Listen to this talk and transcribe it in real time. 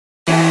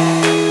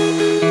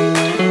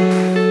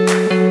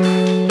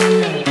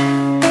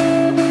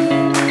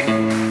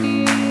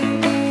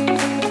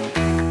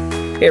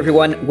Hey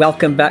everyone,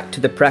 welcome back to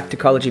the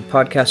Practicology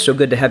Podcast. So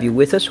good to have you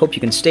with us. Hope you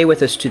can stay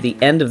with us to the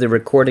end of the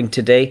recording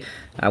today.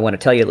 I want to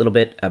tell you a little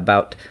bit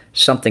about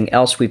something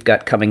else we've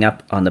got coming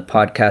up on the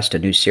podcast, a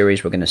new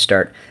series we're going to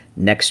start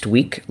next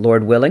week,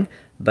 Lord willing.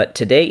 But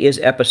today is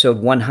episode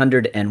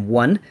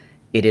 101.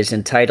 It is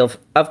entitled,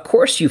 Of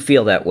Course You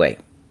Feel That Way.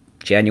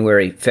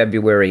 January,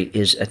 February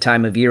is a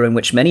time of year in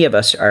which many of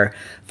us are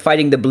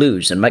fighting the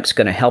blues, and Mike's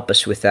going to help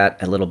us with that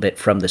a little bit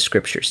from the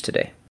scriptures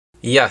today.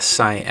 Yes,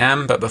 I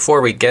am, but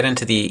before we get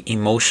into the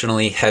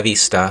emotionally heavy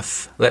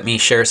stuff, let me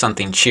share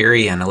something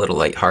cheery and a little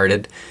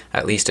lighthearted.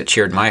 At least it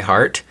cheered my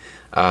heart.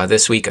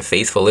 This week, a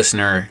faithful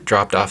listener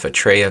dropped off a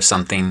tray of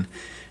something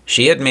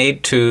she had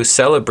made to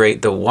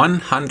celebrate the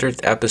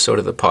 100th episode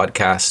of the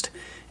podcast,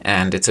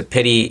 and it's a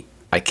pity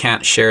I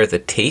can't share the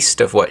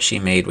taste of what she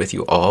made with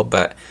you all,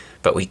 but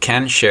we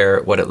can share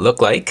what it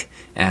looked like.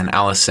 And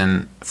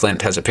Allison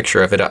Flint has a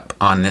picture of it up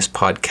on this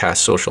podcast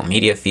social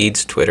media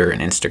feeds, Twitter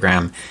and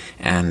Instagram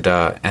and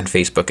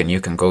Facebook, and you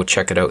can go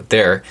check it out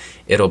there.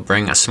 It'll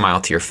bring a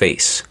smile to your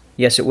face.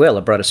 Yes, it will.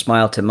 It brought a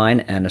smile to mine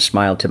and a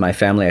smile to my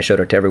family. I showed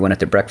her to everyone at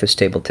the breakfast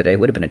table today. It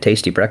would have been a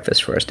tasty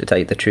breakfast for us, to tell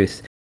you the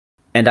truth.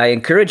 And I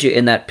encourage you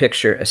in that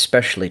picture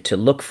especially to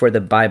look for the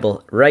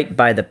Bible right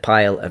by the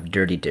pile of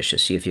dirty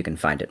dishes. See if you can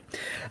find it.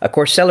 Of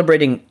course,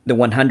 celebrating the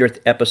 100th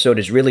episode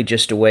is really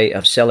just a way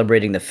of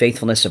celebrating the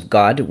faithfulness of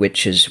God,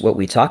 which is what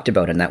we talked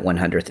about in that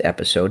 100th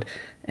episode.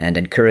 And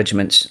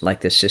encouragements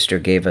like this sister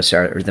gave us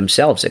are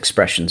themselves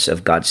expressions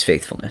of God's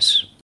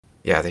faithfulness.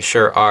 Yeah, they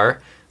sure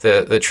are.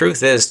 The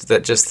truth is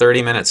that just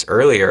 30 minutes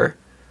earlier,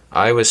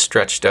 I was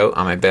stretched out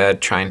on my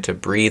bed trying to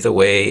breathe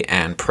away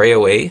and pray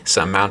away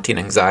some mounting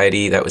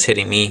anxiety that was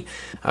hitting me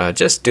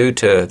just due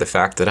to the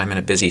fact that I'm in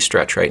a busy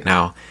stretch right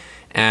now.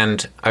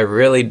 And I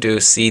really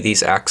do see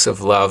these acts of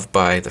love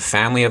by the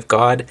family of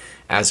God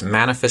as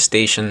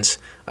manifestations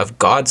of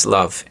God's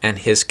love and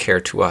His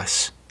care to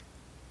us.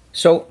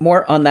 So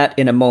more on that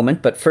in a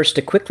moment, but first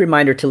a quick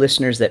reminder to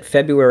listeners that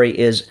February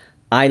is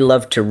I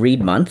Love to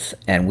Read Month,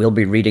 and we'll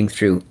be reading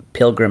through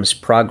Pilgrim's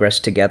Progress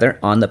together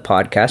on the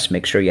podcast.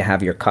 Make sure you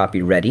have your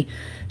copy ready.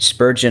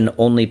 Spurgeon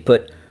only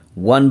put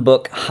one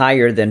book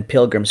higher than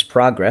Pilgrim's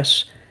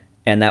Progress,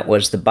 and that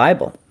was the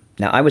Bible.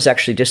 Now, I was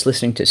actually just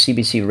listening to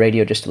CBC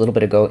Radio just a little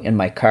bit ago in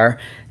my car,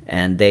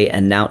 and they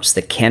announced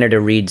the Canada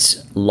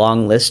Reads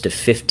long list of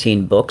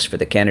 15 books for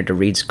the Canada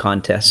Reads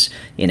contests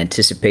in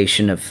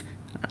anticipation of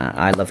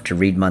I Love to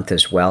Read Month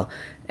as well.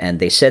 And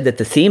they said that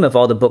the theme of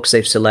all the books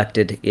they've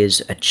selected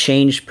is a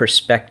changed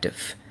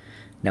perspective.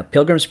 Now,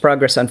 Pilgrim's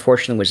Progress,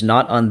 unfortunately, was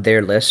not on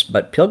their list,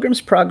 but Pilgrim's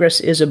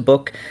Progress is a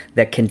book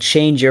that can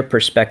change your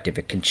perspective.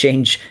 It can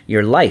change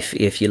your life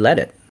if you let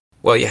it.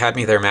 Well, you had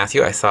me there,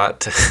 Matthew. I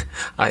thought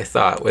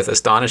with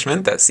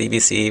astonishment that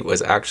CBC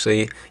was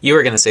actually, you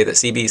were going to say that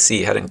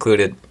CBC had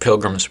included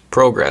Pilgrim's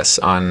Progress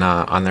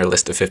on their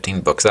list of 15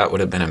 books. That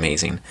would have been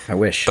amazing. I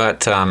wish.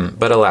 But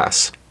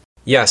alas.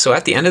 Yeah, so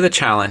at the end of the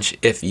challenge,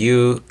 if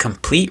you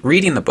complete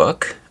reading the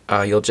book,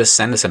 you'll just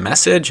send us a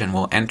message and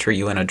we'll enter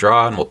you in a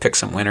draw and we'll pick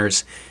some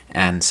winners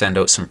and send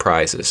out some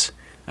prizes.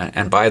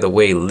 And by the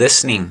way,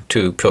 listening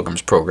to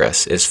Pilgrim's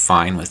Progress is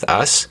fine with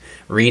us.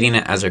 Reading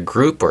it as a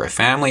group or a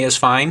family is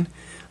fine.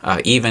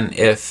 Even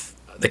if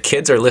the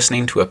kids are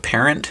listening to a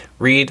parent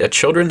read a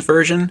children's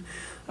version,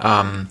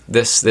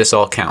 this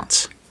all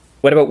counts.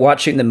 What about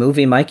watching the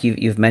movie, Mike?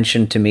 You've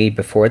mentioned to me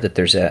before that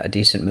there's a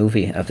decent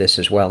movie of this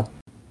as well.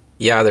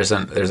 Yeah, there's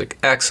an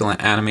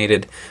excellent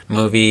animated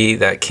movie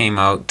that came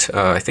out,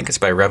 I think it's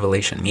by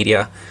Revelation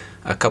Media,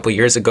 a couple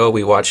years ago.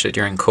 We watched it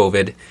during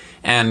COVID.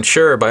 And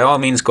sure, by all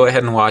means, go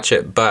ahead and watch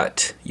it,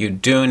 but you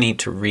do need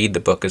to read the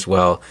book as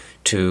well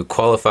to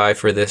qualify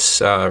for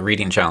this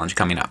reading challenge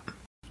coming up.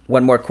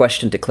 One more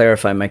question to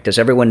clarify, Mike. Does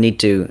everyone need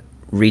to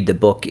read the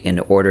book in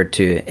order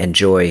to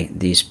enjoy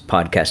these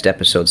podcast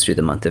episodes through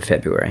the month of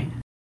February?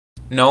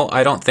 No,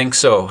 I don't think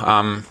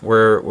so.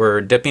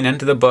 We're dipping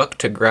into the book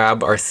to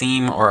grab our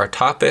theme or our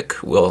topic.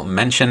 We'll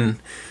mention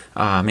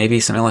maybe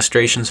some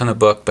illustrations from the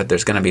book, but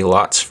there's going to be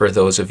lots for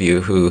those of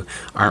you who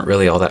aren't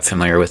really all that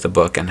familiar with the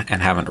book and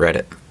haven't read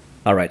it.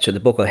 All right, so the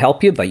book will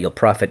help you, but you'll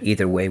profit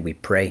either way, we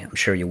pray. I'm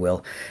sure you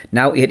will.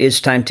 Now it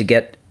is time to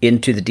get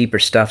into the deeper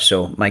stuff,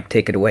 so Mike,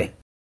 take it away.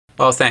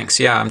 Well, thanks.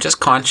 Yeah, I'm just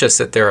conscious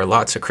that there are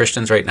lots of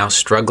Christians right now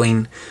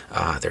struggling.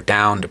 They're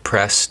down,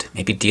 depressed,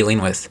 maybe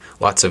dealing with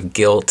lots of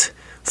guilt,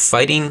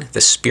 fighting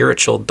the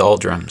spiritual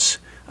doldrums,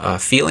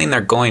 feeling they're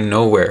going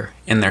nowhere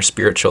in their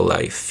spiritual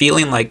life,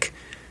 feeling like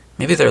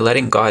maybe they're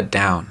letting God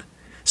down.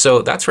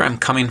 So that's where I'm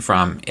coming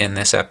from in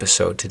this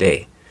episode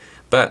today.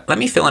 But let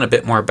me fill in a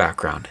bit more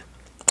background.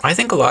 I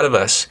think a lot of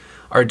us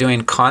are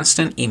doing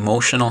constant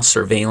emotional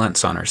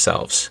surveillance on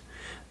ourselves.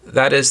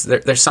 That is,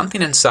 there's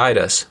something inside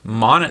us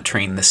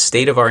monitoring the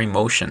state of our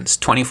emotions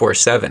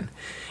 24/7.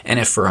 And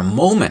if for a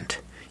moment,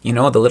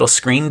 the little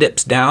screen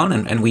dips down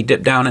and we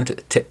dip down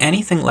into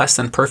anything less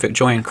than perfect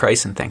joy in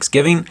Christ and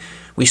thanksgiving,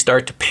 we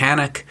start to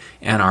panic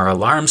and our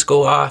alarms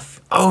go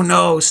off. Oh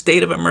no,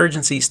 state of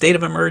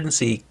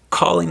emergency,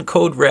 calling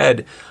code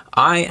red.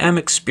 I am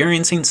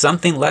experiencing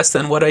something less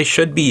than what I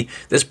should be.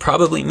 This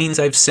probably means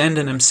I've sinned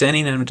and I'm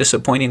sinning and I'm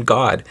disappointing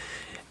God.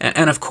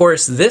 And of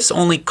course, this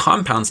only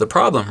compounds the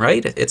problem,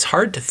 right? It's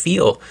hard to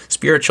feel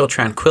spiritual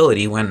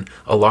tranquility when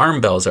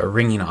alarm bells are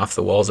ringing off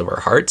the walls of our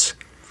hearts.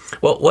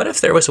 Well, what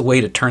if there was a way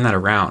to turn that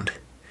around?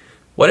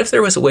 What if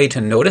there was a way to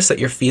notice that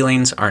your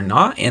feelings are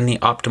not in the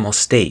optimal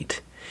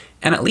state,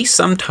 and at least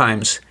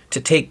sometimes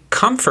to take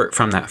comfort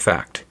from that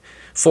fact,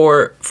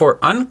 for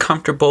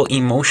uncomfortable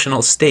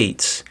emotional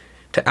states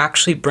to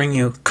actually bring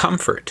you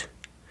comfort?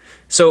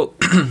 So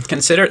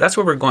consider, that's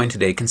where we're going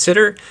today.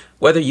 Consider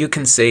whether you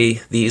can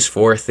say these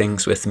 4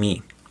 things with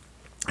me.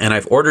 And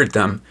I've ordered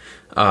them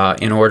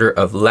in order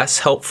of less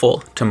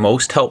helpful to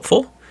most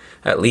helpful,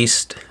 at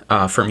least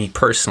for me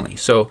personally.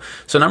 So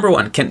number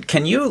 1,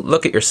 can you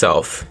look at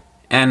yourself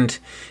and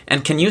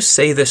can you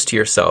say this to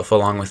yourself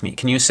along with me?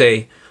 Can you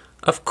say,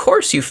 of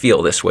course you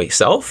feel this way,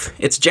 self.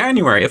 It's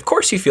January. Of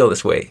course you feel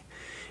this way.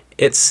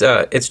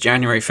 It's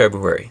January,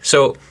 February.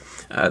 So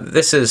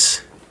this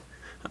is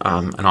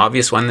an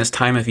obvious one this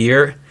time of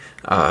year.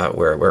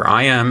 Where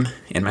I am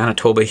in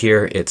Manitoba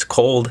here, it's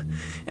cold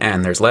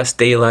and there's less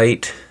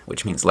daylight,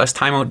 which means less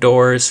time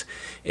outdoors.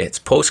 It's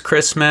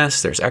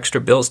post-Christmas, there's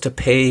extra bills to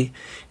pay,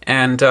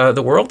 and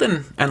the world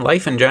and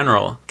life in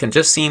general can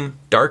just seem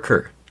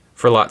darker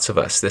for lots of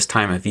us this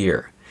time of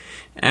year.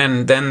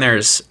 And then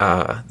there's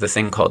the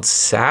thing called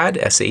SAD,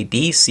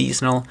 S-A-D,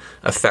 Seasonal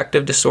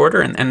Affective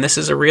Disorder, and this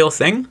is a real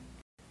thing.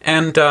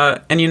 And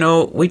you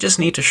know, we just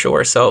need to show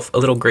ourselves a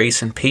little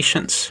grace and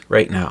patience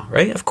right now,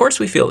 right? Of course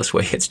we feel this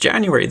way. It's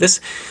January.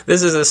 This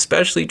is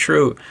especially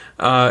true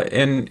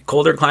in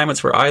colder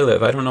climates where I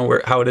live. I don't know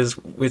how it is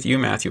with you,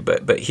 Matthew,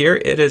 but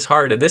here it is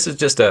hard. And this is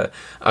just a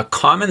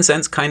common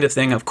sense kind of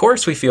thing. Of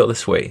course we feel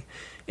this way.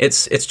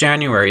 It's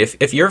January.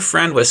 If your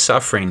friend was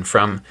suffering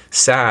from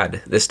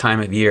SAD this time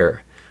of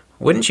year,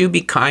 wouldn't you be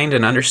kind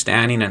and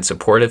understanding and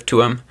supportive to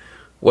him?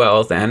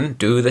 Well, then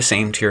do the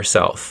same to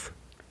yourself.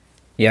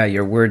 Yeah,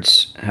 your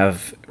words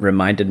have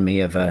reminded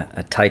me of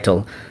a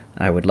title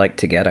I would like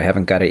to get. I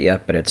haven't got it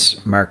yet, but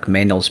it's Mark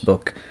Meynell's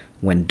book,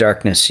 When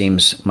Darkness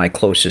Seems My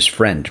Closest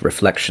Friend,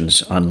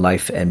 Reflections on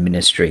Life and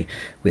Ministry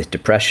with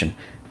Depression.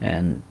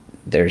 And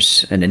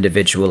there's an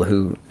individual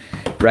who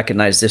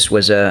recognized this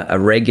was a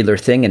regular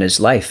thing in his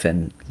life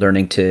and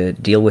learning to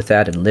deal with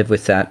that and live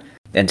with that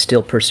and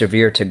still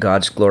persevere to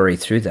God's glory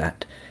through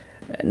that.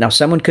 Now,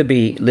 someone could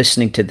be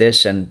listening to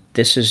this, and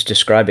this is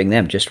describing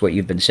them, just what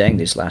you've been saying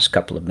these last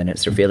couple of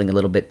minutes. They're feeling a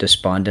little bit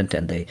despondent,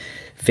 and they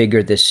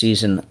figure this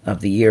season of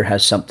the year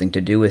has something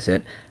to do with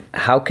it.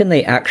 How can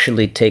they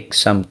actually take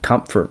some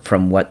comfort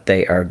from what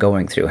they are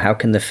going through? How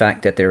can the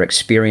fact that they're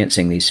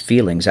experiencing these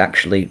feelings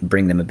actually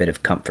bring them a bit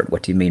of comfort?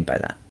 What do you mean by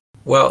that?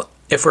 Well,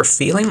 if we're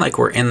feeling like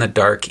we're in the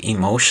dark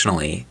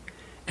emotionally,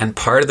 and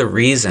part of the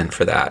reason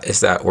for that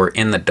is that we're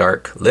in the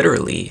dark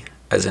literally,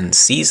 as in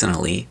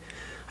seasonally,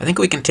 I think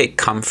we can take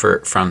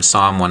comfort from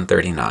Psalm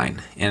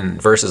 139. In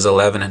verses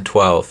 11 and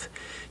 12,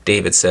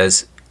 David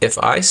says, "If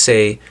I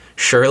say,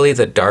 surely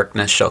the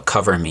darkness shall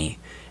cover me,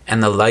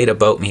 and the light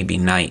about me be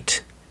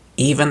night,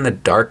 even the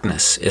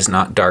darkness is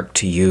not dark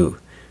to you.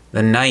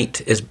 The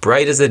night is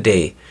bright as the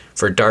day,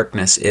 for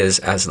darkness is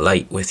as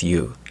light with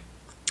you."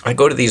 I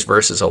go to these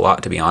verses a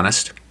lot, to be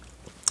honest.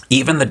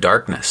 Even the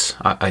darkness,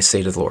 I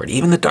say to the Lord,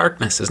 even the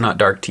darkness is not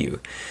dark to you.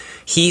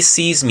 He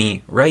sees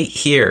me right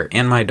here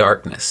in my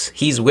darkness.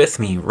 He's with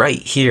me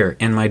right here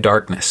in my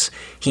darkness.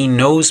 He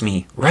knows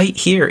me right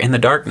here in the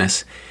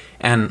darkness.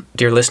 And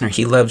dear listener,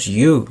 he loves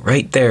you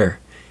right there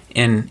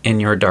in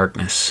your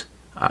darkness.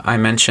 I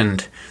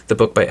mentioned the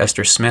book by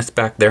Esther Smith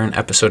back there in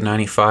episode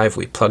 95.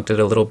 We plugged it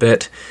a little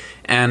bit.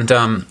 And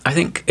I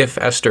think if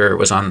Esther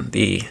was on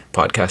the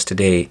podcast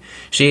today,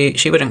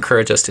 she would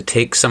encourage us to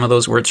take some of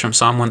those words from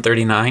Psalm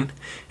 139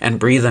 and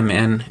breathe them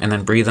in and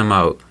then breathe them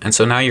out. And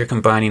so now you're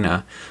combining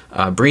a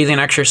breathing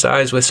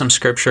exercise with some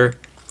scripture,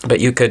 but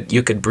you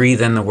could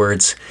breathe in the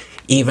words,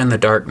 even the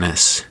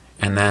darkness.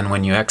 And then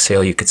when you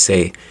exhale, you could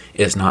say,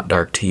 is not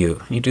dark to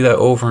you. You do that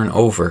over and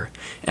over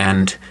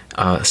and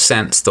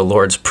sense the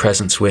Lord's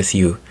presence with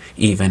you,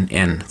 even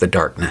in the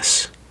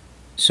darkness.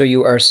 So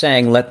you are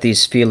saying let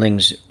these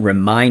feelings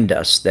remind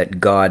us that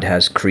God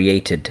has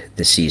created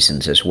the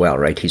seasons as well,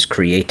 right? He's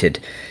created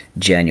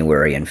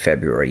January and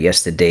February.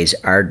 Yes, the days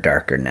are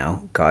darker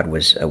now. God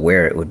was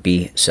aware it would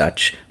be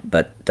such,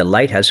 but the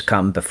light has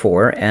come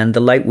before and the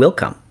light will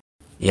come.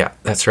 Yeah,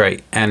 that's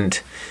right. And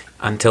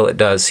until it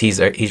does, he's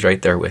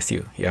right there with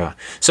you. Yeah.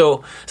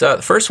 So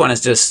the first one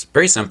is just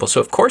very simple.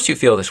 So of course you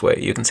feel this way.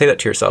 You can say that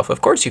to yourself.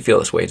 Of course you feel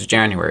this way. It's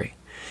January.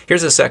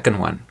 Here's the second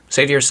one.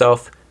 Say to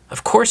yourself,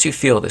 of course you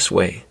feel this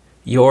way.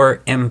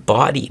 You're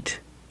embodied.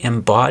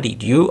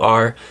 You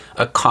are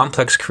a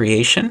complex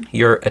creation.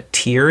 You're a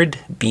tiered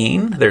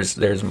being.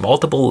 There's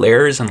multiple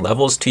layers and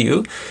levels to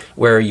you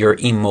where your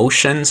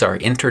emotions are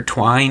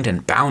intertwined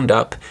and bound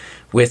up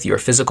with your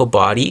physical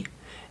body.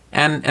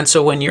 And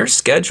so when your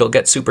schedule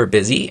gets super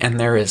busy and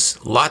there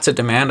is lots of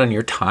demand on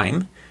your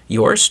time,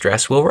 your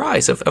stress will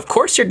rise. Of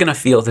course you're going to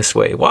feel this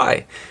way.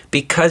 Why?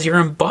 Because you're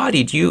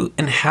embodied. You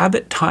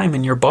inhabit time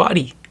in your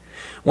body.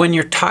 When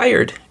you're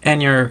tired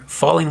and you're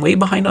falling way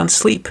behind on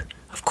sleep,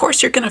 of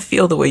course you're going to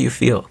feel the way you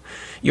feel.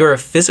 You're a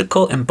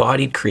physical,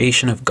 embodied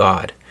creation of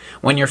God.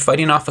 When you're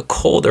fighting off a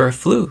cold or a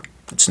flu,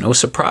 it's no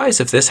surprise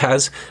if this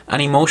has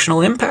an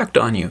emotional impact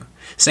on you.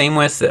 Same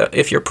with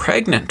if you're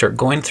pregnant or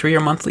going through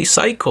your monthly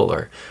cycle,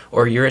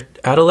 or you're an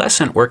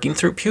adolescent working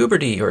through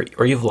puberty,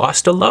 or you've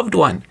lost a loved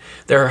one.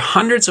 There are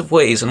hundreds of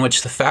ways in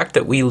which the fact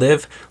that we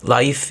live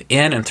life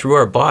in and through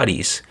our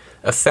bodies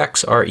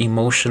affects our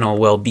emotional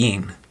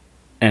well-being.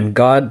 And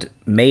God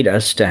made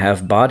us to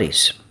have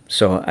bodies.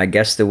 So I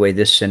guess the way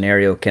this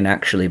scenario can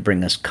actually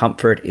bring us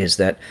comfort is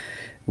that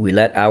we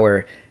let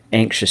our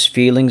anxious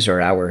feelings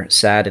or our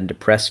sad and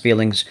depressed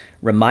feelings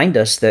remind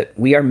us that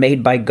we are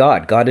made by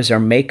God. God is our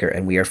maker,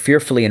 and we are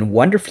fearfully and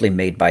wonderfully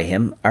made by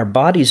him. Our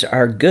bodies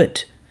are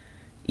good,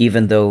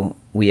 even though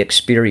we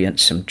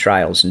experience some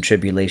trials and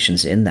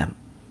tribulations in them.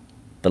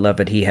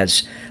 Beloved, he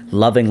has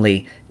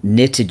lovingly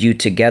knitted you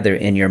together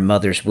in your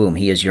mother's womb.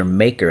 He is your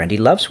maker, and he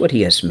loves what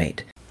he has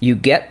made. You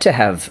get to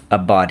have a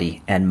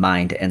body and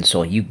mind and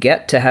soul. You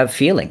get to have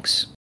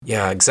feelings.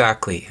 Yeah,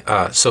 exactly.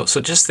 So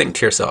just think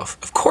to yourself,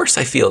 of course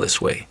I feel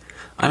this way.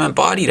 I'm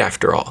embodied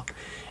after all.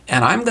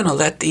 And I'm going to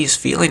let these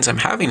feelings I'm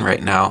having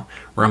right now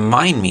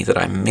remind me that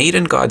I'm made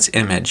in God's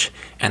image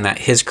and that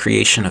his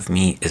creation of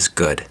me is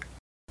good.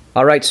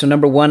 All right, so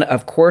number one,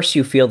 of course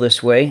you feel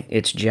this way.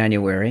 It's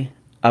January.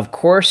 Of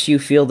course you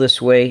feel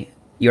this way.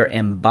 You're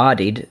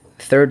embodied.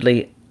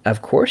 Thirdly,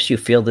 of course you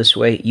feel this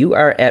way. You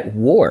are at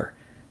war.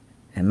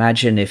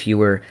 Imagine if you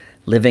were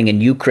living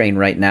in Ukraine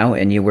right now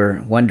and you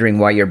were wondering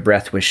why your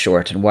breath was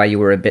short and why you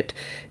were a bit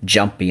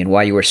jumpy and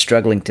why you were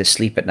struggling to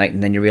sleep at night,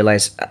 and then you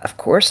realize, of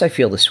course I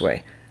feel this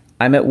way.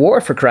 I'm at war,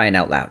 for crying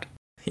out loud.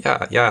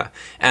 Yeah.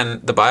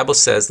 And the Bible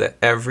says that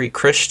every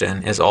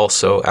Christian is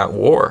also at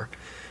war.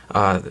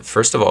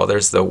 First of all,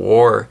 there's the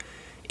war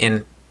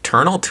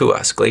internal to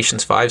us.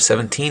 Galatians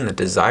 5:17, the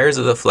desires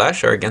of the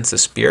flesh are against the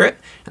spirit,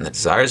 and the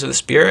desires of the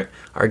spirit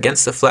are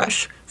against the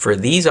flesh. For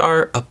these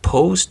are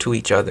opposed to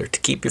each other to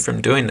keep you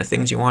from doing the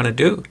things you want to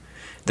do.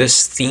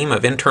 This theme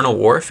of internal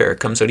warfare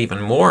comes out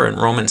even more in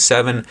Romans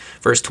 7,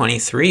 verse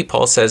 23.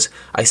 Paul says,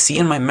 I see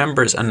in my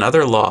members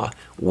another law,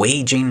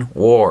 waging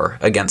war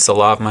against the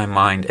law of my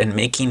mind and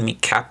making me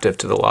captive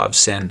to the law of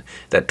sin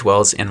that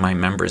dwells in my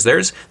members.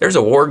 There's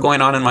a war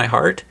going on in my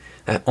heart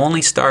that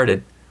only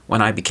started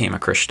when I became a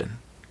Christian.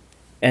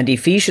 And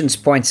Ephesians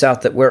points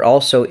out that we're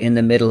also in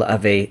the middle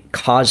of a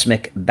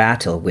cosmic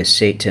battle with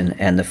Satan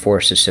and the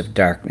forces of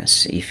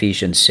darkness.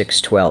 Ephesians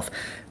 6:12.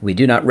 We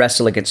do not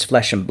wrestle against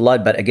flesh and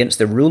blood, but against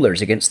the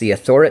rulers, against the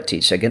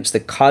authorities, against the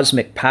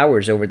cosmic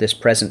powers over this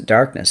present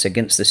darkness,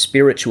 against the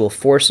spiritual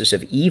forces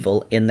of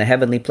evil in the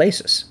heavenly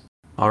places.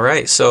 All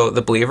right, so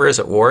the believer is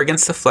at war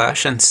against the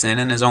flesh and sin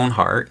in his own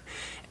heart,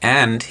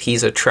 and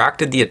he's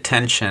attracted the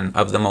attention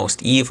of the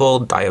most evil,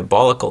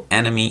 diabolical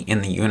enemy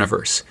in the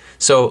universe.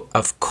 So,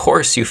 of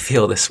course you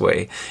feel this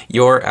way.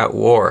 You're at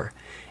war.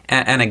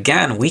 And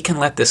again, we can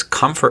let this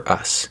comfort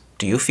us.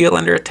 Do you feel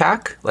under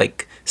attack?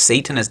 Like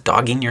Satan is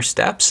dogging your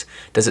steps?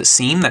 Does it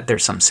seem that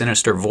there's some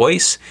sinister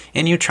voice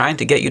in you trying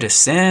to get you to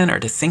sin or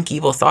to think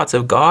evil thoughts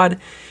of God?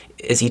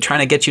 Is he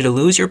trying to get you to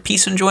lose your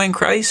peace and joy in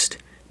Christ?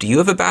 Do you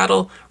have a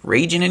battle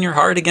raging in your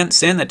heart against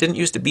sin that didn't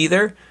used to be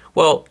there?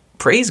 Well,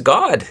 praise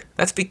God.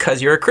 That's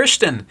because you're a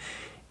Christian.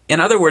 In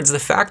other words, the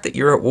fact that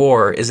you're at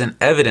war is an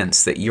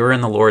evidence that you're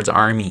in the Lord's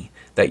army,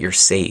 that you're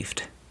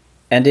saved.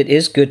 And it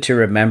is good to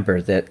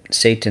remember that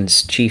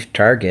Satan's chief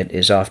target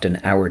is often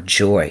our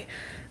joy.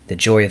 The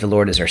joy of the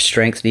Lord is our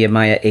strength,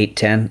 Nehemiah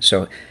 8:10.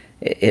 So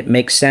it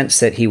makes sense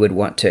that he would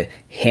want to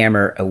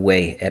hammer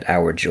away at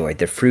our joy.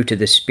 The fruit of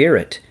the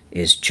Spirit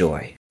is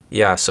joy.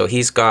 Yeah, so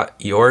he's got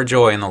your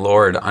joy in the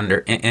Lord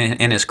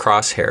in his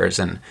crosshairs.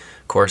 And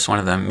of course, one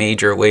of the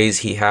major ways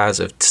he has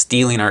of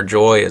stealing our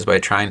joy is by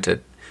trying to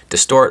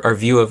distort our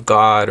view of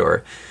God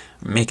or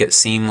make it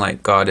seem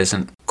like God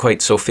isn't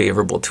quite so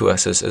favorable to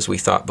us as we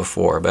thought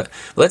before. But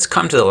let's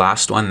come to the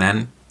last one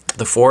then.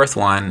 The fourth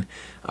one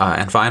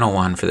and final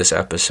one for this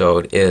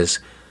episode is,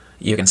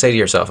 you can say to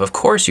yourself, of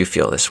course you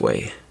feel this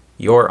way.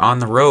 You're on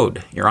the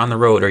road. You're on the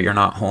road or you're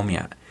not home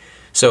yet.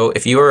 So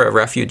if you are a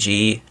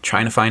refugee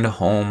trying to find a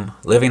home,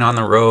 living on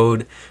the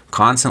road,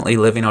 constantly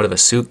living out of a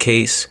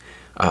suitcase,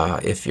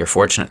 if you're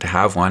fortunate to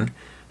have one,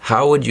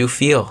 how would you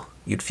feel?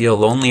 You'd feel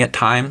lonely at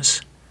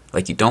times,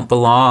 like you don't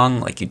belong,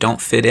 like you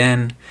don't fit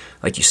in,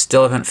 like you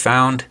still haven't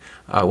found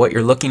what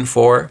you're looking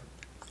for.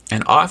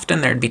 And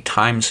often there'd be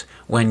times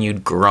when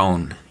you'd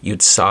groan,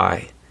 you'd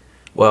sigh.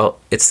 Well,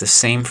 it's the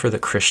same for the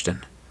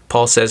Christian.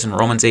 Paul says in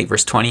Romans 8,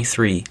 verse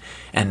 23,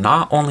 and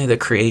not only the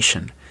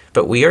creation,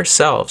 but we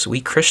ourselves,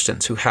 we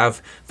Christians who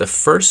have the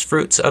first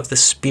fruits of the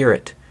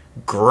Spirit,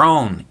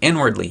 groan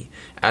inwardly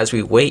as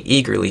we wait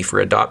eagerly for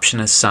adoption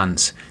as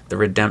sons, the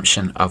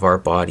redemption of our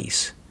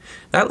bodies.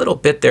 That little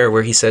bit there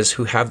where he says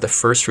who have the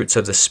first fruits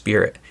of the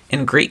Spirit,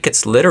 in Greek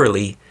it's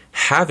literally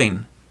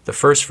having the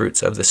first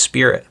fruits of the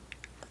Spirit.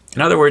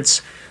 In other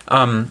words,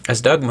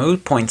 as Doug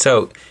Mood points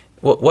out,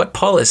 What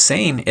Paul is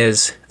saying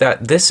is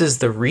that this is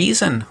the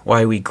reason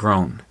why we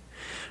groan.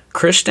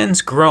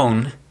 Christians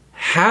groan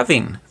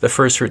having the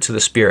first fruits of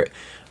the Spirit.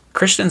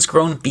 Christians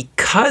groan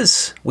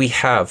because we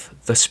have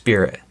the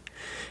Spirit.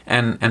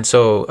 And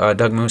so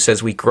Doug Moo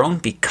says we groan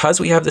because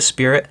we have the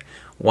Spirit.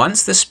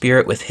 Once the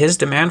Spirit, with his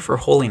demand for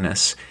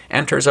holiness,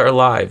 enters our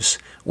lives,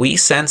 we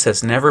sense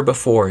as never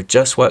before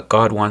just what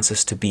God wants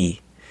us to be.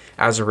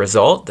 As a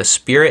result, the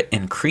Spirit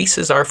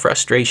increases our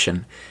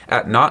frustration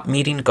at not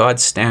meeting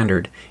God's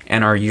standard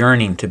and our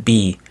yearning to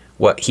be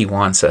what he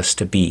wants us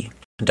to be.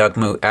 Doug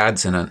Moo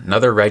adds in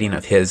another writing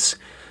of his,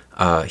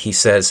 he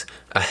says,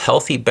 a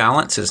healthy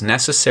balance is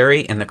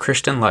necessary in the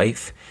Christian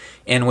life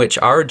in which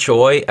our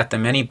joy at the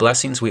many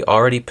blessings we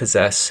already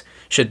possess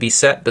should be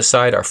set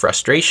beside our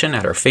frustration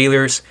at our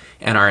failures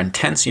and our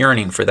intense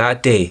yearning for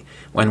that day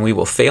when we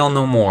will fail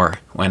no more,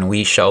 when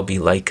we shall be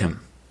like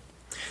him.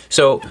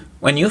 So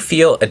when you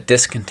feel a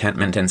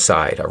discontentment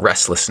inside, a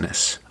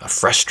restlessness, a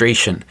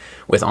frustration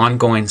with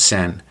ongoing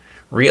sin,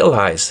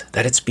 realize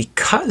that it's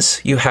because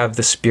you have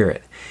the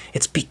Spirit.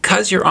 It's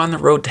because you're on the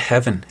road to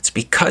heaven. It's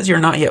because you're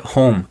not yet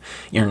home.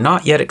 You're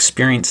not yet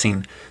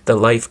experiencing the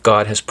life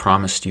God has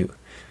promised you.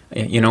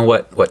 You know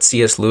what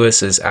C.S.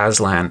 Lewis's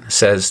Aslan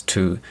says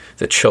to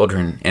the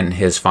children in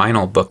his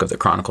final book of the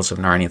Chronicles of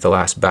Narnia, The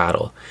Last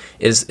Battle,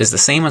 is the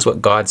same as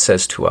what God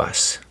says to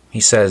us. He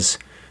says,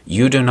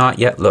 "You do not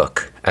yet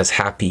look as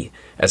happy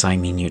as I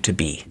mean you to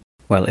be."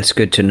 Well, it's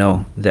good to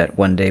know that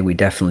one day we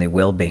definitely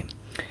will be.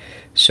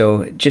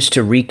 So just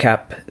to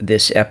recap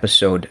this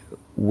episode,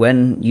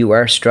 when you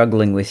are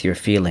struggling with your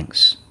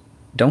feelings,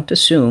 don't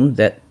assume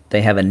that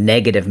they have a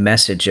negative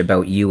message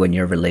about you and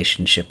your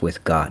relationship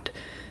with God.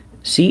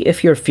 See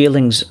if your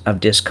feelings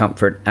of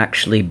discomfort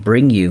actually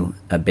bring you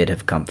a bit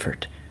of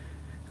comfort.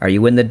 Are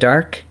you in the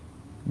dark?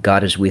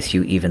 God is with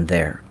you even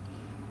there.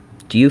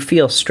 Do you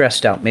feel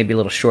stressed out, maybe a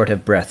little short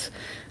of breath?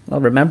 Well,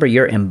 remember,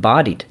 you're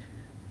embodied.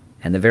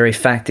 And the very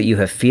fact that you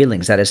have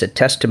feelings, that is a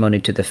testimony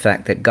to the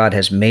fact that God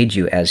has made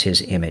you as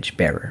his image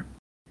bearer.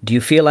 Do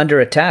you feel under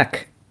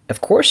attack?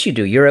 Of course you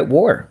do. You're at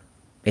war.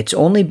 It's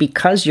only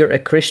because you're a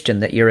Christian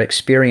that you're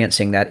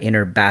experiencing that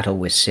inner battle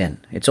with sin.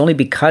 It's only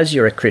because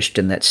you're a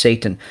Christian that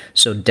Satan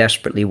so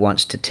desperately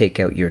wants to take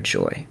out your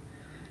joy.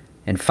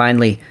 And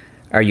finally,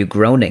 are you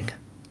groaning?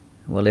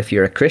 Well, if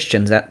you're a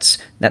Christian, that's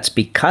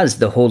because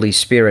the Holy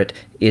Spirit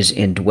is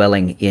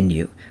indwelling in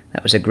you.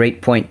 That was a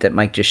great point that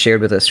Mike just shared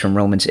with us from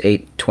Romans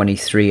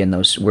 8:23, and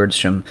those words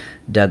from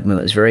Doug Moo.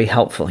 It was very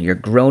helpful. You're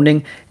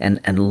groaning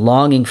and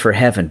longing for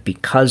heaven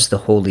because the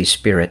Holy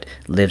Spirit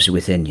lives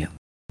within you.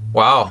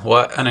 Wow,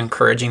 what an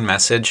encouraging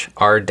message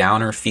our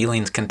downer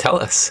feelings can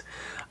tell us.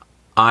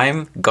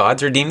 I'm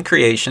God's redeemed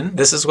creation.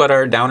 This is what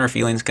our downer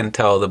feelings can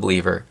tell the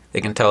believer.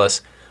 They can tell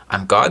us,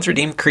 I'm God's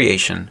redeemed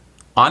creation,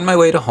 on my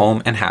way to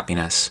home and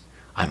happiness.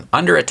 I'm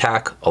under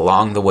attack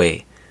along the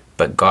way,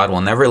 but God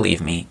will never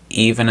leave me,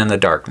 even in the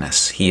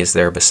darkness. He is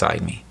there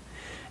beside me.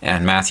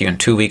 And Matthew, in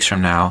 2 weeks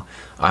from now,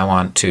 I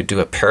want to do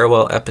a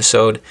parallel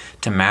episode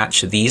to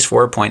match these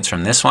 4 points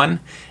from this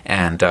one.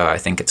 And I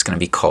think it's going to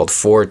be called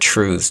 4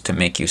 Truths to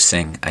Make You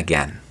Sing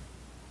Again.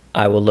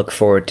 I will look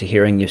forward to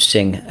hearing you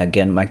sing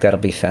again, Mike. That'll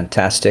be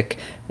fantastic.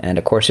 And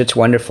of course, it's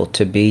wonderful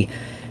to be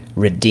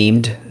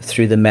redeemed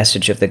through the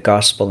message of the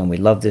gospel. And we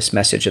love this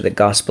message of the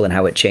gospel and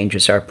how it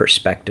changes our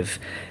perspective.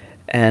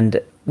 And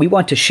we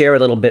want to share a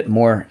little bit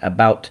more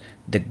about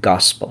the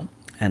gospel.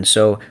 And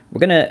so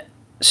we're going to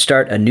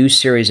start a new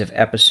series of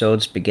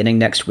episodes beginning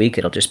next week.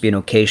 It'll just be an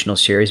occasional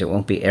series. It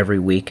won't be every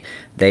week.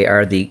 They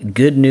are the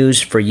Good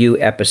News for You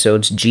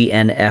episodes,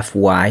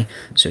 GNFY.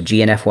 So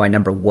GNFY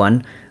number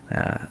 1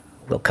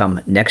 will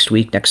come next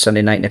week, next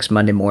Sunday night, next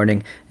Monday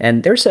morning.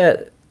 And there's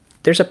a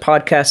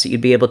podcast that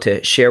you'd be able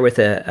to share with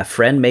a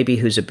friend maybe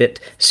who's a bit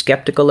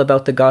skeptical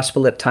about the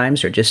gospel at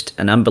times, or just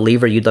an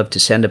unbeliever you'd love to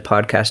send a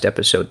podcast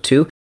episode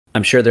to.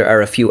 I'm sure there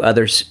are a few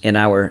others in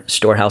our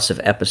storehouse of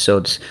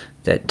episodes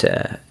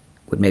that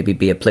would maybe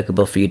be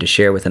applicable for you to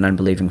share with an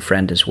unbelieving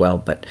friend as well.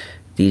 But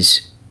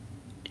these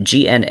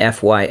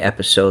GNFY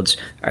episodes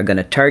are going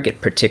to target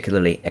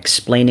particularly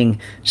explaining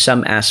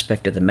some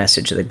aspect of the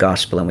message of the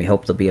gospel, and we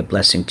hope they'll be a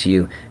blessing to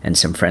you and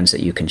some friends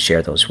that you can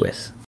share those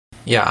with.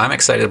 Yeah, I'm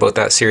excited about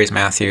that series,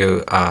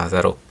 Matthew.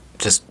 That'll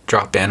just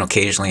drop in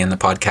occasionally in the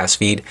podcast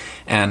feed.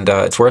 And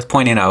it's worth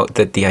pointing out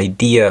that the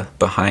idea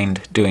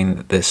behind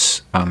doing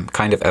this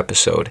kind of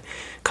episode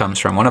comes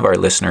from one of our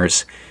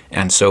listeners.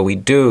 And so we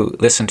do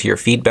listen to your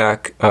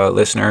feedback,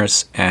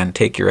 listeners, and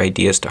take your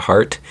ideas to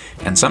heart.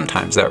 And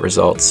sometimes that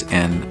results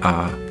in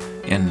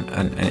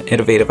an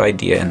innovative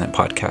idea in the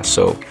podcast.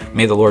 So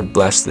may the Lord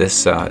bless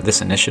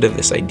this initiative,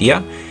 this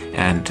idea,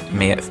 and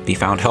may it be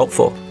found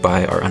helpful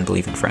by our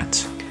unbelieving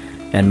friends.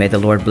 And may the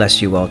Lord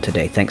bless you all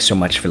today. Thanks so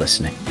much for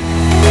listening.